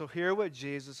 And so hear what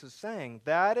Jesus is saying.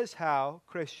 That is how,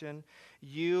 Christian,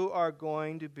 you are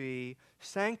going to be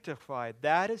sanctified.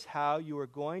 That is how you are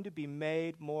going to be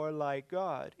made more like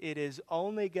God. It is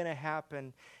only going to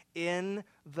happen in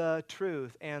the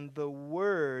truth, and the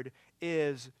word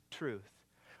is truth.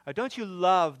 Don't you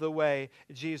love the way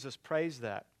Jesus prays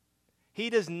that? He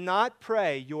does not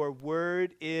pray, your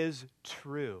word is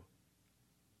true.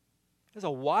 It's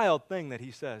a wild thing that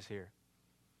he says here.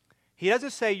 He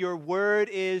doesn't say your word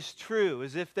is true,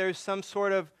 as if there's some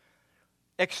sort of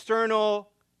external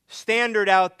standard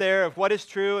out there of what is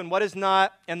true and what is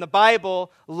not, and the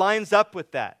Bible lines up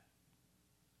with that.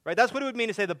 Right? That's what it would mean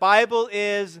to say the Bible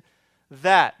is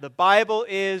that. The Bible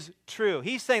is true.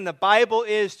 He's saying the Bible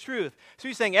is truth. So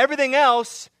he's saying everything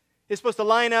else is supposed to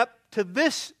line up to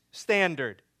this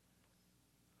standard.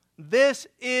 This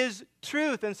is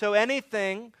truth. And so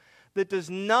anything that does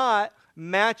not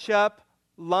match up,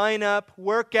 line up,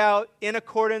 work out in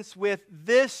accordance with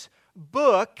this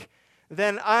book,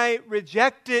 then I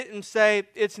reject it and say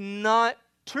it's not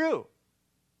true.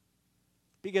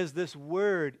 Because this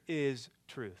word is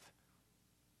truth.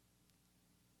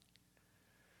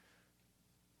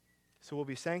 So we'll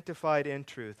be sanctified in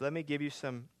truth. Let me give you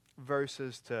some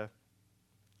verses to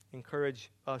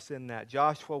encourage us in that.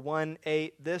 Joshua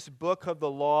 1:8, this book of the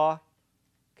law,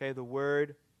 okay, the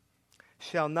word,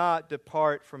 shall not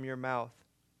depart from your mouth,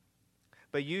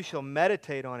 but you shall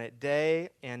meditate on it day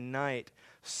and night,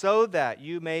 so that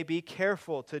you may be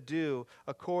careful to do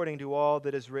according to all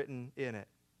that is written in it.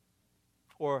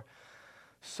 Or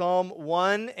Psalm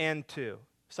 1 and 2.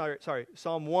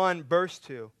 Psalm 1, verse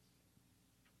 2.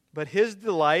 But his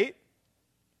delight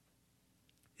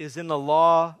is in the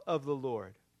law of the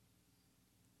Lord,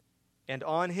 and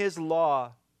on his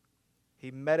law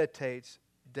he meditates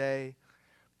day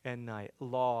and night.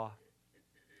 Law,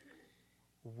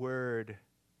 word,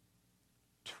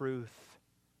 truth,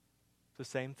 it's the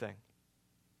same thing.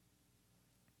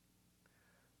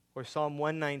 Or Psalm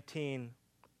 119,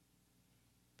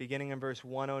 beginning in verse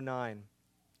 109.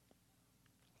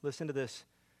 Listen to this,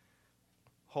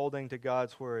 holding to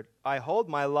God's word. I hold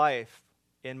my life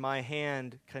in my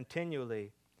hand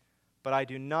continually, but I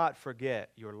do not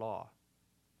forget your law.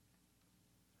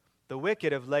 The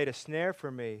wicked have laid a snare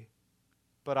for me,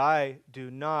 but I do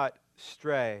not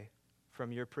stray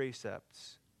from your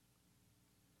precepts.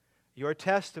 Your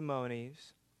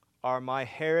testimonies are my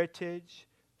heritage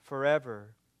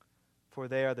forever, for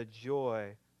they are the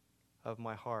joy of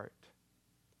my heart.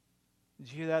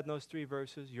 Did you hear that in those three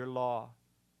verses? Your law,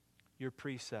 your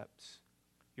precepts,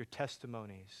 your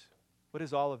testimonies. What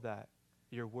is all of that?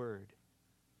 Your word,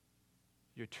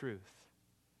 your truth.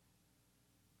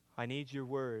 I need your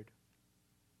word.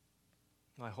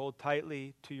 I hold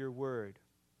tightly to your word.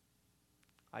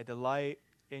 I delight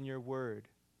in your word.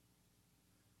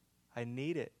 I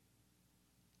need it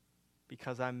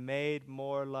because I'm made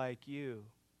more like you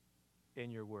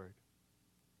in your word,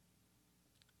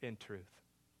 in truth.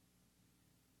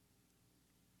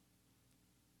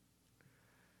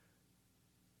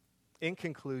 In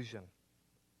conclusion,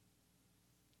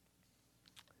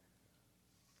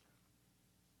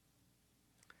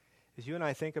 as you and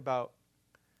I think about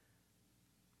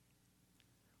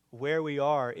where we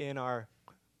are in our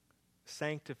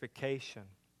sanctification,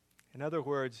 in other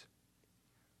words,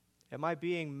 am I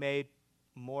being made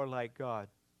more like God?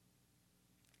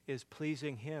 Is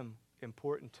pleasing Him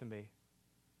important to me?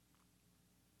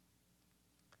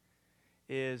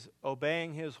 Is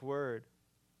obeying His word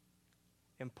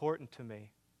important to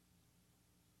me?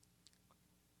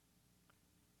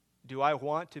 Do I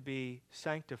want to be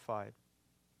sanctified?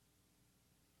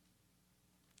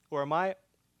 Or am I,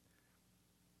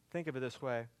 think of it this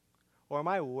way, or am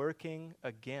I working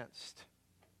against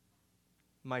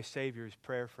my Savior's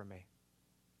prayer for me?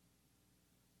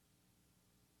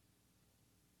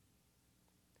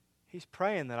 He's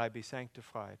praying that I be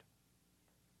sanctified.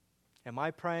 Am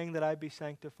I praying that I be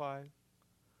sanctified?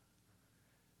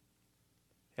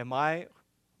 Am I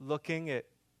looking at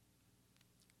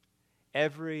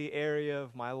every area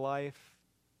of my life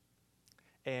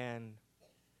and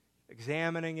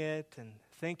examining it and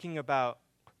thinking about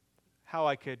how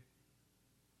I could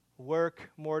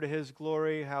work more to His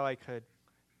glory, how I could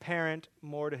parent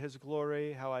more to His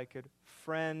glory, how I could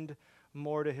friend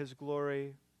more to His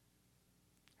glory,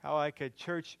 how I could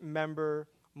church member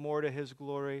more to His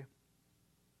glory,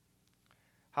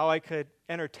 how I could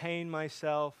entertain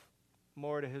myself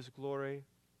more to His glory,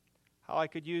 how I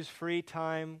could use free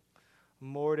time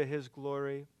more to His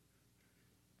glory,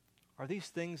 are these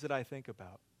things that I think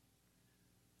about.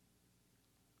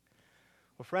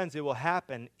 Well, friends, it will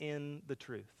happen in the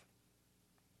truth.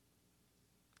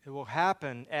 It will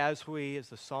happen as the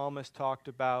psalmist talked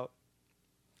about,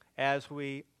 as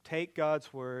we take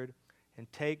God's word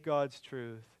and take God's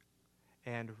truth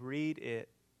and read it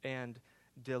and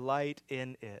delight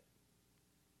in it.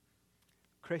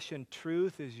 Christian,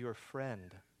 truth is your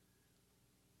friend.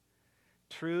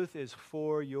 Truth is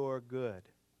for your good.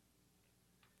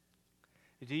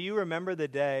 Do you remember the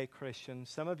day, Christian?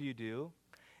 Some of you do.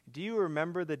 Do you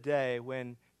remember the day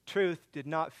when truth did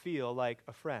not feel like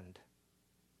a friend?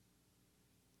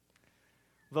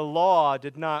 The law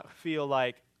did not feel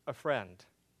like a friend.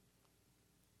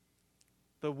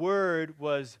 The word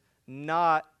was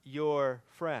not your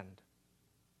friend.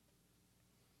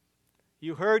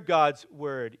 You heard God's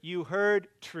word. You heard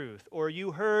truth, or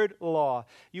you heard law.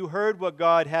 You heard what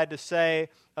God had to say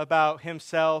about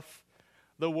Himself,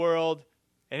 the world.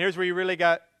 And here's where you really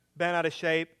got bent out of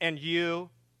shape. And you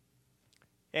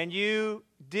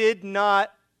did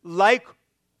not like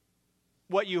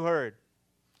what you heard.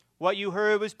 What you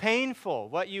heard was painful.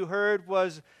 What you heard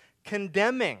was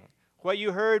condemning. What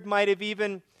you heard might have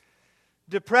even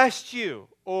depressed you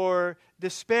or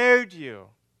despaired you.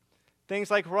 Things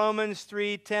like Romans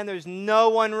 3:10, there's no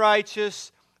one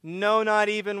righteous, no, not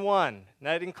even one.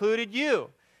 That included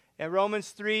you. And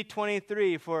Romans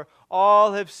 3:23, for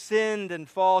all have sinned and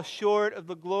fall short of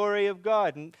the glory of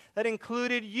God. And that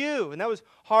included you. And that was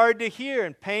hard to hear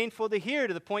and painful to hear,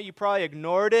 to the point you probably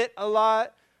ignored it a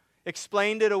lot,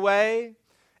 explained it away,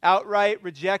 outright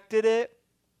rejected it.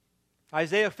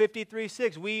 Isaiah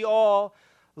 53:6, we all,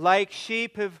 like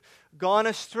sheep, have gone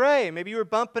astray. Maybe you were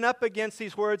bumping up against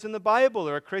these words in the Bible,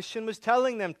 or a Christian was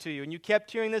telling them to you, and you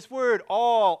kept hearing this word,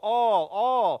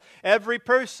 all, every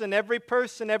person, every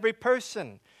person, every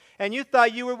person. And you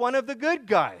thought you were one of the good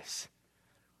guys.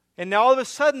 And now all of a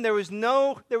sudden there was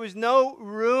no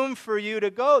room for you to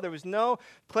go. There was no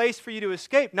place for you to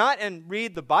escape. Not and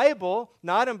read the Bible,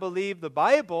 not and believe the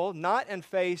Bible, not and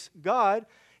face God.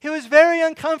 It was very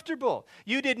uncomfortable.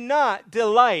 You did not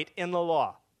delight in the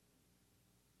law.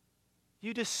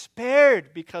 You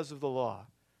despaired because of the law.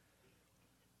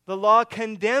 The law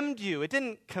condemned you. It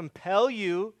didn't compel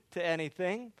you to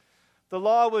anything. The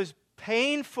law was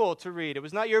painful to read. It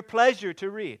was not your pleasure to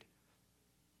read.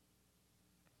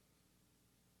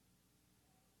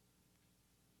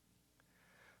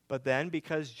 But then,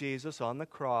 because Jesus on the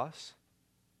cross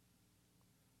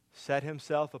set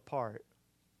Himself apart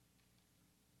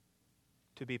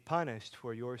to be punished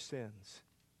for your sins,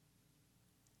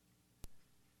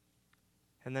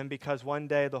 and then because one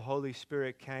day the Holy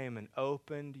Spirit came and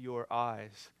opened your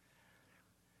eyes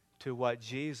to what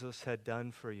Jesus had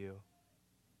done for you,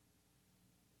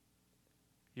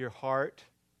 your heart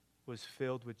was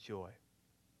filled with joy.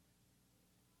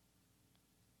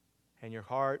 And your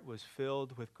heart was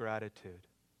filled with gratitude.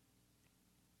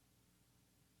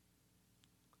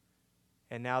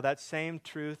 And now that same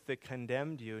truth that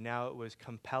condemned you, now it was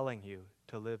compelling you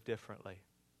to live differently.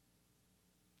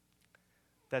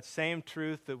 That same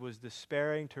truth that was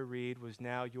despairing to read was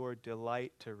now your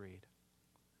delight to read.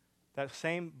 That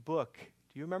same book,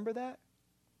 do you remember that?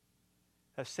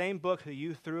 That same book that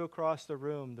you threw across the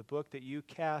room, the book that you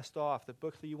cast off, the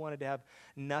book that you wanted to have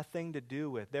nothing to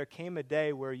do with. There came a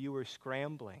day where you were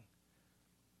scrambling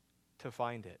to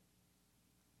find it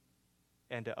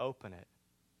and to open it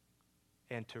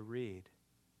and to read.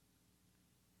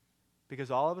 Because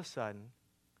all of a sudden,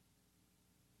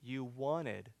 you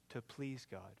wanted to please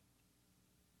God.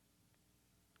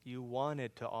 You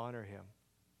wanted to honor Him.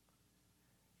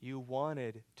 You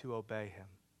wanted to obey Him.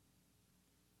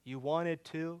 You wanted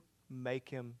to make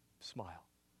Him smile.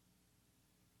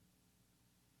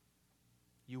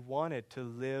 You wanted to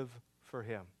live for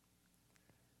Him.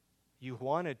 You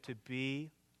wanted to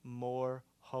be more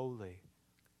holy.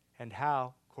 And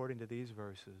how, according to these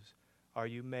verses, are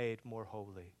you made more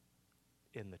holy?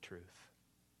 In the truth.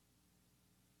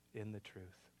 In the truth.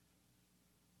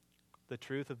 The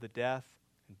truth of the death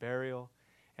and burial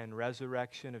and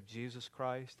resurrection of Jesus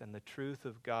Christ, and the truth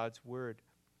of God's Word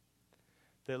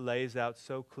that lays out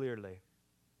so clearly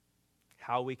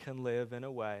how we can live in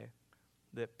a way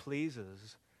that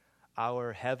pleases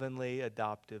our heavenly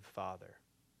adoptive Father.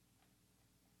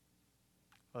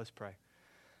 Let's pray.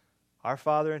 Our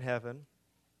Father in heaven,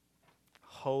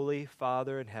 Holy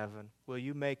Father in heaven, will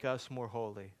you make us more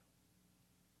holy?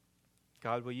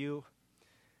 God, will you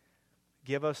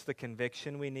give us the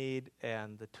conviction we need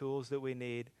and the tools that we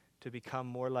need to become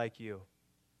more like you.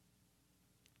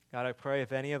 God, I pray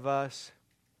if any of us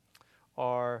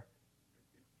are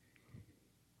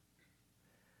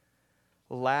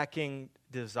lacking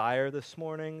desire this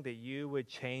morning, that you would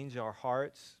change our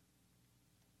hearts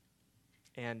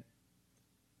and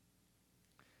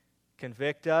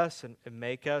convict us and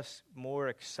make us more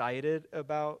excited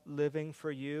about living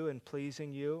for you and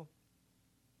pleasing you.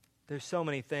 There's so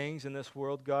many things in this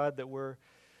world, God, that we're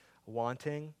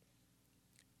wanting.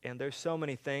 And there's so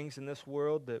many things in this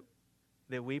world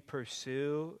that we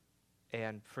pursue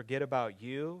and forget about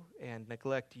you and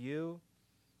neglect you.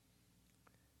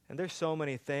 And there's so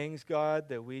many things, God,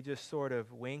 that we just sort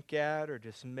of wink at or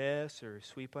dismiss or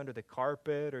sweep under the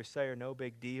carpet or say are no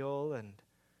big deal. And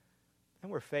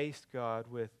we're faced, God,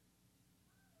 with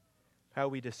how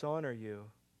we dishonor you.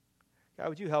 God,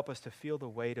 would you help us to feel the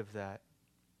weight of that?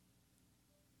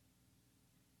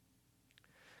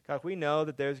 God, we know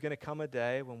that there's going to come a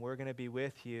day when we're going to be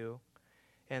with you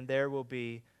and there will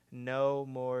be no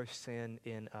more sin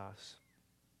in us.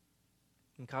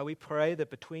 And God, we pray that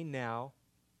between now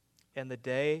and the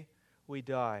day we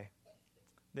die,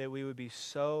 that we would be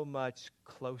so much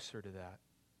closer to that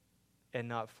and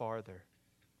not farther.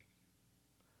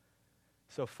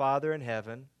 So, Father in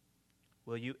heaven,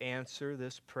 will you answer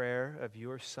this prayer of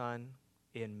your Son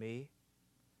in me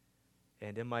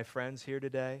and in my friends here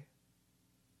today?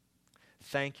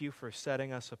 Thank you for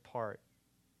setting us apart.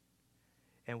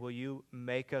 And will you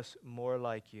make us more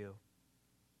like you?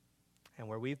 And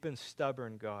where we've been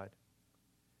stubborn, God,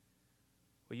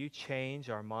 will you change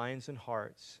our minds and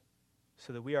hearts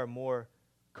so that we are more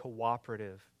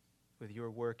cooperative with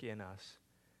your work in us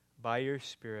by your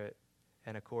Spirit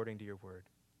and according to your word.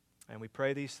 And we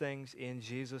pray these things in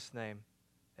Jesus' name.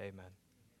 Amen.